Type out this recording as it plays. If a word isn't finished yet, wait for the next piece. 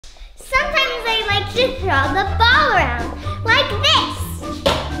likes to throw the ball around, like this.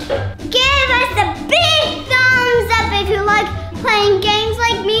 Give us a big thumbs up if you like playing games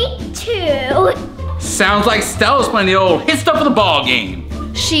like me, too. Sounds like Stella's playing the old hit stuff with the ball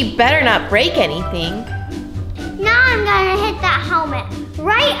game. She better not break anything. Now I'm gonna hit that helmet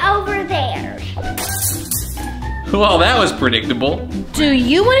right over there. Well, that was predictable. Do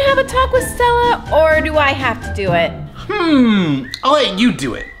you want to have a talk with Stella, or do I have to do it? I'll let you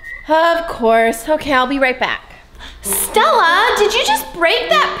do it. Of course. Okay, I'll be right back. Stella, did you just break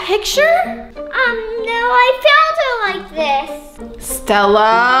that picture? No, I found it like this.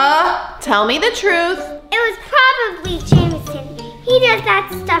 Stella, tell me the truth. It was probably Jameson. He does that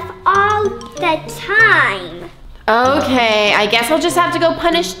stuff all the time. Okay, I guess I'll just have to go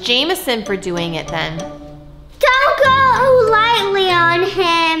punish Jameson for doing it then. Don't go lightly on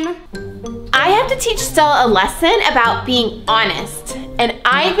him. I have to teach Stella a lesson about being honest, and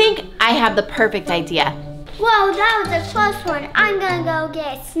I think I have the perfect idea. Whoa, that was a close one. I'm gonna go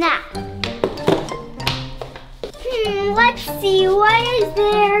get a snack. Let's see, what is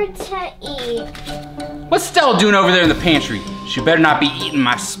there to eat? What's Stella doing over there in the pantry? She better not be eating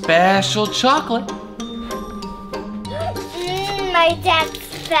my special chocolate. My dad's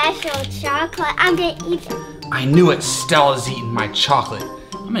special chocolate. I'm gonna eat it. I knew it, Stella's eating my chocolate.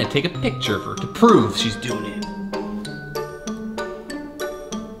 I'm gonna take a picture of her to prove she's doing it.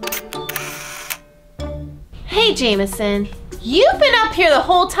 Hey, Jameson, you've been up here the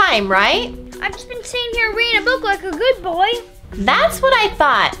whole time, right? I've just been sitting here reading a book like a good boy. That's what I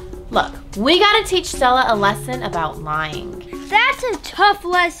thought. Look, we gotta teach Stella a lesson about lying. That's a tough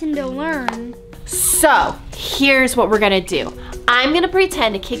lesson to learn. So, here's what we're gonna do. I'm gonna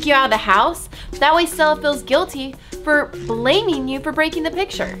pretend to kick you out of the house. That way Stella feels guilty for blaming you for breaking the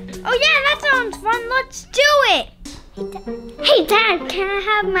picture. Oh yeah, that sounds fun. Let's do it. Hey Dad, can I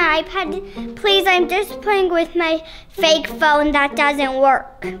have my iPad? Please, I'm just playing with my fake phone that doesn't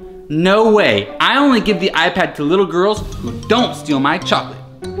work. No way. I only give the iPad to little girls who don't steal my chocolate.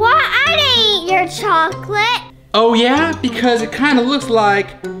 What? I didn't eat your chocolate. Oh yeah? Because it kind of looks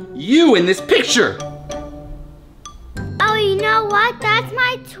like you in this picture. Oh, you know what? That's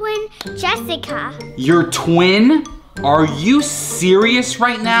my twin, Jessica. Your twin? Are you serious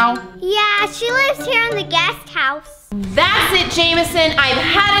right now? Yeah, she lives here in the guest house. That's it, Jameson. I've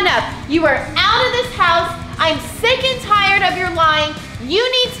had enough. You are out of this house. I'm sick and tired of your lying. You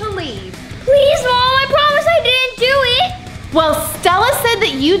need to leave. Please, Mom, I promise I didn't do it. Well, Stella said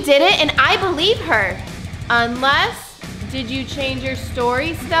that you did it, and I believe her. Unless, did you change your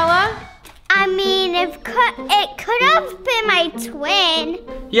story, Stella? I mean, it could have been my twin.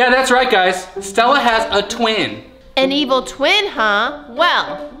 Yeah, that's right, guys. Stella has a twin. An evil twin, huh?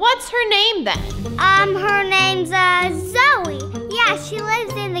 Well, what's her name then? Her name's Zoe. Yeah, she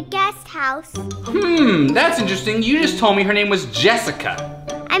lives in the guest house. That's interesting. You just told me her name was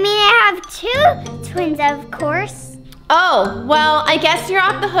Jessica. I mean, I have two twins, of course. Oh, well, I guess you're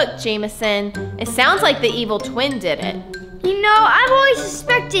off the hook, Jameson. It sounds like the evil twin did it. You know, I've always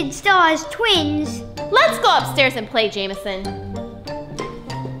suspected Stella has twins. Let's go upstairs and play, Jameson.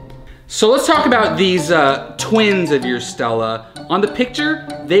 So let's talk about these twins of yours, Stella. On the picture,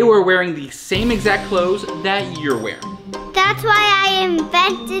 they were wearing the same exact clothes that you're wearing. That's why I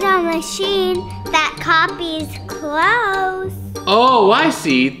invented a machine that copies clothes. Oh, I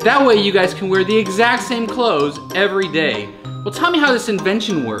see. That way you guys can wear the exact same clothes every day. Well, tell me how this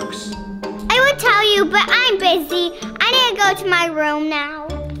invention works. I would tell you, but I'm busy. I need to go to my room now.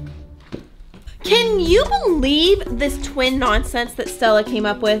 Can you believe this twin nonsense that Stella came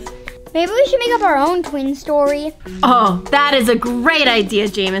up with? Maybe we should make up our own twin story. Oh, that is a great idea,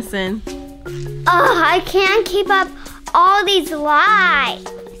 Jameson. I can't keep up all these lies.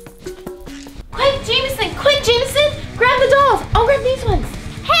 Quick, Jameson, quick, Jameson! Grab the dolls. I'll grab these ones.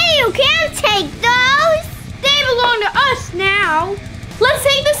 Hey, you can't take those. They belong to us now. Let's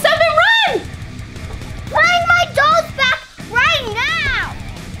take the stuff and run! Bring my dolls back right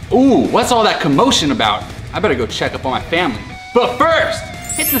now. Ooh, what's all that commotion about? I better go check up on my family. But first,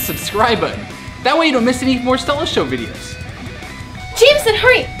 hit the subscribe button. That way you don't miss any more Stella Show videos. Jameson,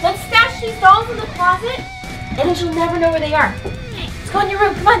 hurry! Let's stash these dolls in the closet, and then she'll never know where they are. Okay, let's go in your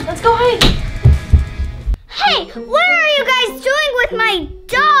room. Come on, let's go hide. Hey, what are you guys doing with my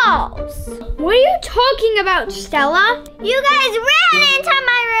dolls? What are you talking about, Stella? You guys ran into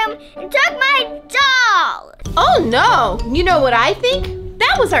my room and took my dolls. Oh no! You know what I think?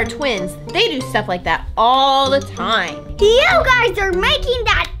 That was our twins. They do stuff like that all the time. You guys are making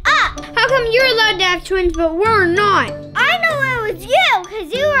that up. How come you're allowed to have twins but we're not? I know it was you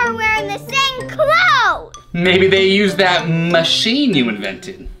because you were wearing the same clothes. Maybe they used that machine you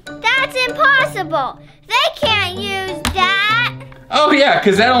invented. That's That's impossible. They can't use that. Oh yeah,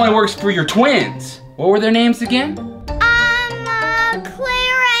 because that only works for your twins. What were their names again?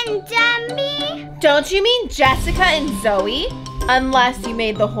 Claire and Demi. Don't you mean Jessica and Zoe? Unless you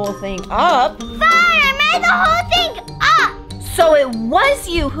made the whole thing up. Fine, I made the whole thing up. So it was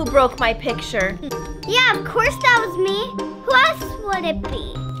you who broke my picture. Yeah, of course that was me. Who else would it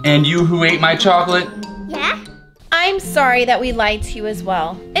be? And you who ate my chocolate? Yeah? I'm sorry that we lied to you as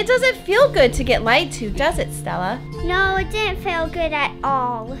well. It doesn't feel good to get lied to, does it, Stella? No, it didn't feel good at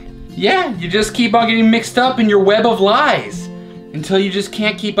all. Yeah, you just keep on getting mixed up in your web of lies until you just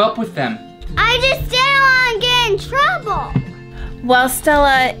can't keep up with them. I just didn't want to get in trouble. Well,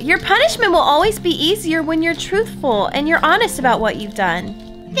 Stella, your punishment will always be easier when you're truthful and you're honest about what you've done.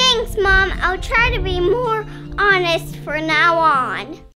 Thanks, Mom. I'll try to be more honest from now on.